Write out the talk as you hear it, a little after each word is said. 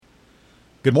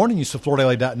Good morning, you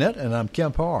FloorDaily.net, and I'm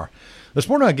Kemp Harr. This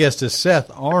morning our guest is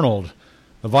Seth Arnold,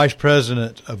 the Vice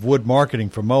President of Wood Marketing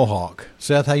for Mohawk.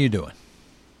 Seth, how you doing?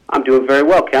 I'm doing very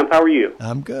well, Kemp. How are you?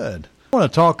 I'm good. I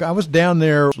want to talk. I was down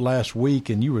there last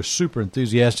week, and you were super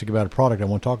enthusiastic about a product. I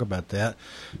want to talk about that.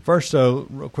 First, though,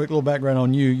 real quick little background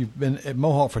on you. You've been at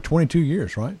Mohawk for 22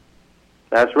 years, right?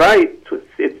 That's right.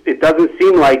 It doesn't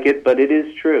seem like it, but it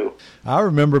is true. I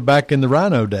remember back in the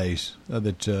Rhino days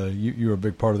that you were a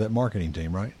big part of that marketing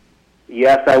team, right?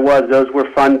 Yes, I was. Those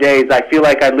were fun days. I feel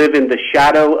like I live in the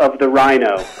shadow of the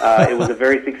Rhino. It was a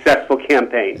very successful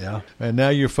campaign. Yeah, and now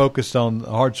you're focused on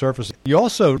hard surface.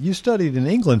 You studied in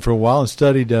England for a while and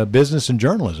studied business and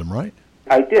journalism, right?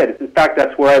 I did. In fact,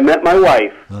 that's where I met my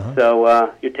wife.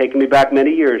 So you're taking me back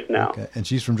many years now. Okay. And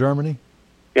she's from Germany?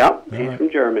 Yeah, she's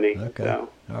from Germany. Okay. So.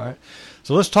 All right.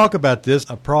 So let's talk about this,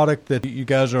 a product that you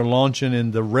guys are launching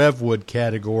in the RevWood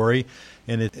category,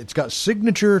 and it's got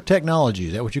signature technology.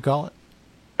 Is that what you call it?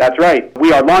 That's right.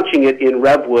 We are launching it in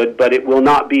RevWood, but it will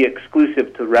not be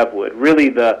exclusive to RevWood. Really,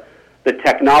 the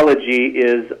technology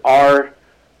is our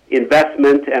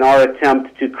investment and our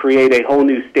attempt to create a whole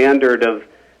new standard of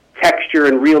texture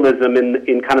and realism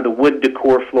in kind of the wood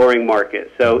decor flooring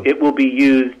market. So it will be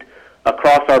used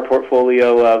across our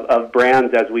portfolio of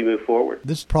brands as we move forward.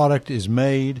 This product is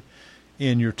made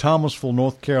in your Thomasville,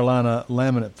 North Carolina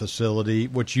laminate facility,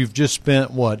 which you've just spent,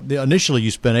 initially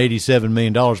you spent $87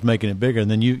 million making it bigger,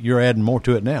 and then you're adding more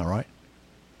to it now, right?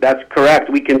 That's correct.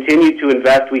 We continue to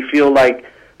invest. We feel like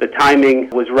the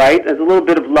timing was right. There's a little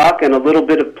bit of luck and a little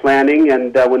bit of planning,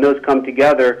 and when those come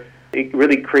together, it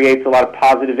really creates a lot of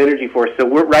positive energy for us. So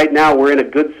right now we're in a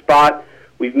good spot.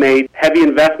 We've made heavy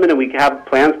investment, and we have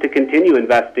plans to continue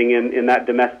investing in that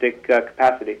domestic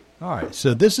capacity. All right.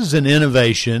 So this is an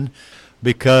innovation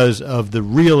because of the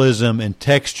realism and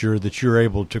texture that you're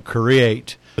able to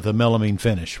create with a melamine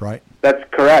finish, right? That's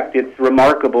correct. It's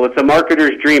remarkable. It's a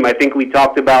marketer's dream. I think we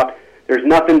talked about there's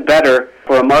nothing better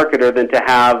for a marketer than to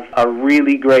have a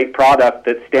really great product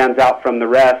that stands out from the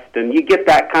rest. And you get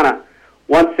that kind of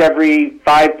once every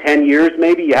 5-10 years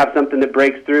maybe. You have something that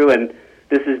breaks through, and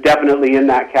this is definitely in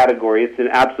that category. It's an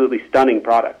absolutely stunning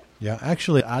product. Yeah,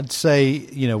 actually, I'd say,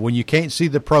 when you can't see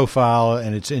the profile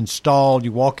and it's installed,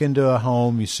 you walk into a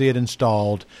home, you see it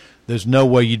installed, there's no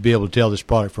way you'd be able to tell this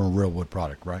product from a real wood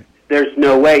product, right? There's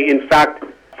no way. In fact,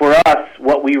 for us,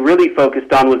 what we really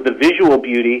focused on was the visual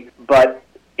beauty, but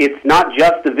it's not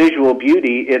just the visual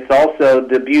beauty, it's also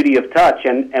the beauty of touch.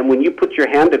 And when you put your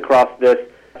hand across this,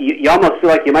 you almost feel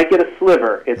like you might get a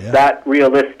sliver. It's that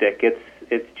realistic.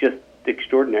 It's just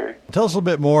extraordinary. Tell us a little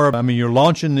bit more. I mean, you're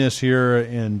launching this here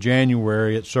in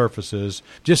January at Surfaces.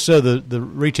 Just so the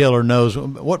retailer knows,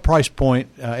 what price point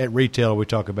at retail are we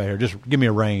talking about here? Just give me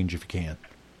a range if you can.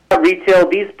 At retail,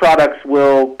 these products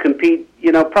will compete,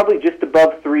 probably just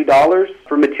above $3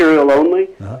 for material only.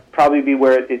 Probably be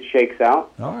where it shakes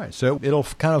out. All right. So it'll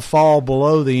kind of fall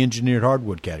below the engineered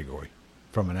hardwood category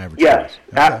from an average price.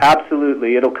 Yes,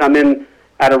 absolutely. It'll come in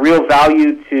at a real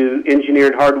value to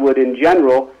engineered hardwood in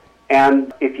general.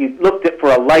 And if you looked at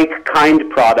for a like-kind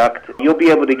product, you'll be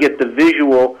able to get the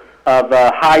visual of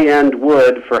a high-end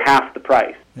wood for half the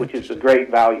price, which is a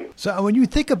great value. So when you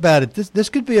think about it, this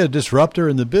could be a disruptor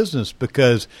in the business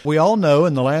because we all know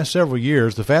in the last several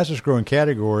years the fastest-growing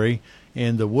category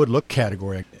in the wood look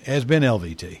category has been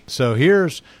LVT. So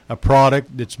here's a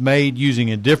product that's made using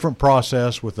a different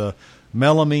process with a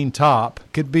melamine top.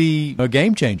 Could be a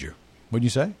game changer, wouldn't you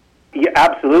say? Yeah,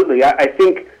 absolutely. I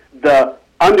think the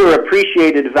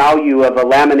underappreciated value of a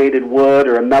laminated wood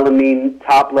or a melamine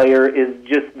top layer is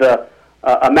just the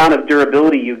amount of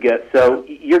durability you get. So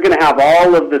you're going to have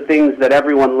all of the things that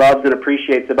everyone loves and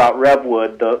appreciates about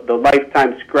RevWood, the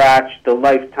lifetime scratch, the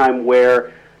lifetime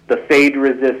wear, the fade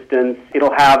resistance.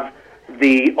 It'll have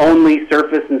the only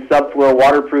surface and subfloor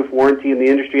waterproof warranty in the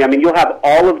industry. I mean, you'll have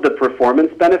all of the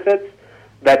performance benefits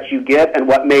that you get and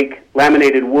what make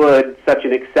laminated wood such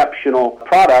an exceptional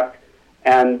product.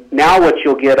 And now what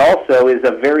you'll get also is a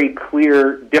very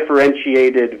clear,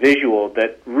 differentiated visual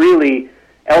that really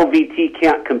LVT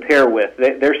can't compare with.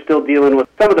 They're still dealing with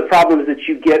some of the problems that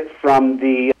you get from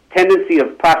the tendency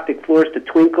of plastic floors to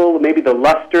twinkle, maybe the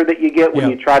luster that you get when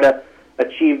you try to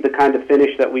achieve the kind of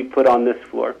finish that we put on this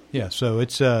floor. Yeah, so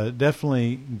it's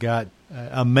definitely got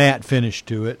a matte finish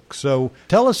to it. So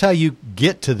tell us how you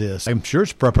get to this. I'm sure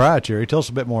it's proprietary. Tell us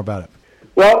a bit more about it.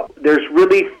 Well, there's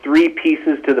really three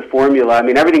pieces to the formula. I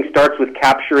mean, everything starts with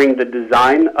capturing the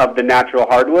design of the natural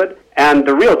hardwood. And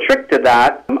the real trick to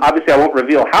that, obviously I won't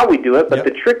reveal how we do it, but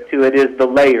the trick to it is the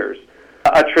layers.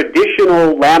 A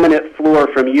traditional laminate floor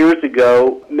from years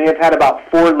ago may have had about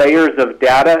 4 layers of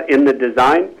data in the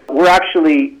design. We're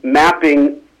actually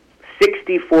mapping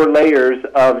 64 layers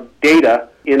of data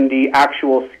in the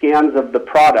actual scans of the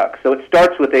product. So it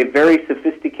starts with a very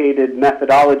sophisticated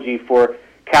methodology for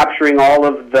capturing all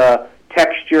of the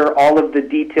texture, all of the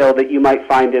detail that you might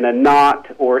find in a knot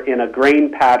or in a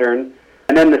grain pattern.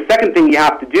 And then the second thing you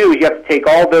have to do is you have to take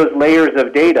all those layers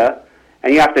of data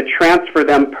and you have to transfer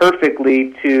them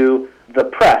perfectly to the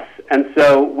press. And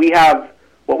so we have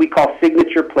what we call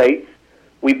signature plates.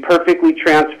 We perfectly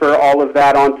transfer all of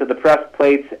that onto the press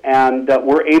plates, and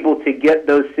we're able to get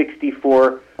those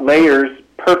 64 layers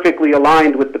perfectly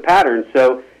aligned with the pattern.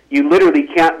 So you literally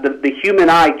can't, the human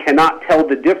eye cannot tell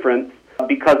the difference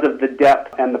because of the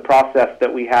depth and the process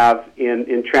that we have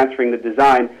in transferring the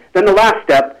design. Then the last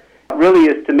step really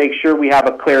is to make sure we have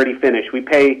a clarity finish. We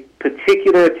pay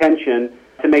particular attention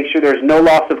to make sure there's no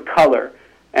loss of color.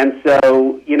 And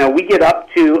so, we get up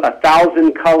to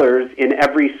 1,000 colors in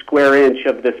every square inch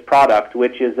of this product,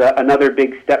 which is another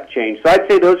big step change. So I'd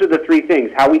say those are the 3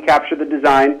 things: how we capture the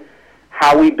design,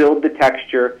 how we build the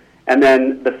texture, and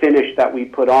then the finish that we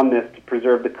put on this to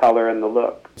preserve the color and the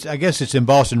look. I guess it's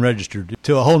embossed and registered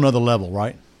to a whole nother level,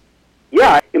 right?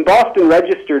 Yeah, embossed and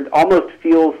registered almost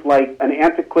feels like an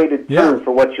antiquated term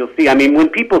for what you'll see. I mean, when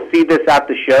people see this at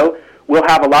the show, we'll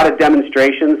have a lot of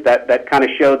demonstrations that kind of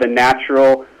show the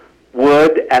natural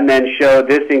wood and then show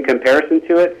this in comparison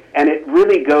to it. And it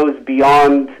really goes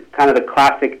beyond kind of the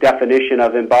classic definition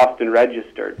of embossed and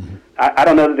registered. Mm-hmm. I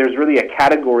don't know that there's really a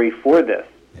category for this.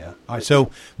 Yeah. All right.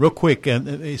 So real quick,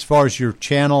 as far as your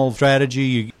channel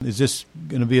strategy, is this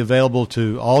going to be available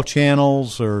to all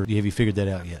channels, or have you figured that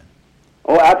out yet?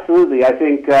 Oh, absolutely. I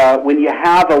think when you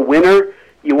have a winner,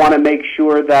 you want to make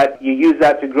sure that you use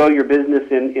that to grow your business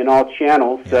in all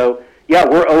channels. Yeah. So,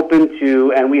 we're open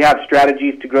to, and we have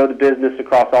strategies to grow the business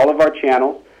across all of our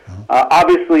channels.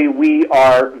 Obviously, we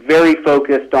are very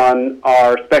focused on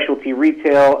our specialty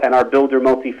retail and our builder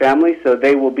multifamily, so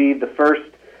they will be the first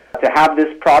to have this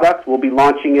product. We'll be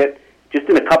launching it just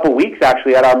in a couple weeks,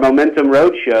 actually, at our Momentum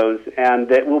Road shows,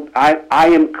 and I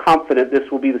am confident this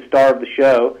will be the star of the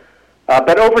show.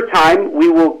 But over time, we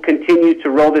will continue to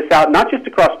roll this out, not just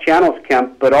across channels,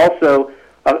 Kemp, but also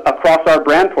across our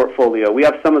brand portfolio. We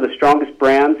have some of the strongest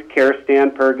brands,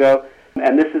 Karastan, Pergo,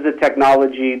 and this is a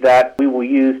technology that we will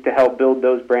use to help build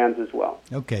those brands as well.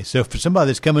 Okay, so for somebody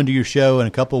that's coming to your show in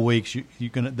a couple of weeks,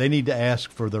 they need to ask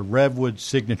for the RevWood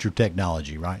signature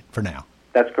technology, right, for now?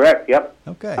 That's correct, yep.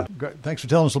 Okay, great. Thanks for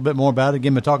telling us a little bit more about it.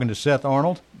 Again, we're talking to Seth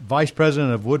Arnold, Vice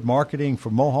President of Wood Marketing for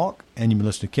Mohawk, and you've been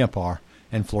listening to Kemp Harr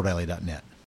and FloorDaily.net.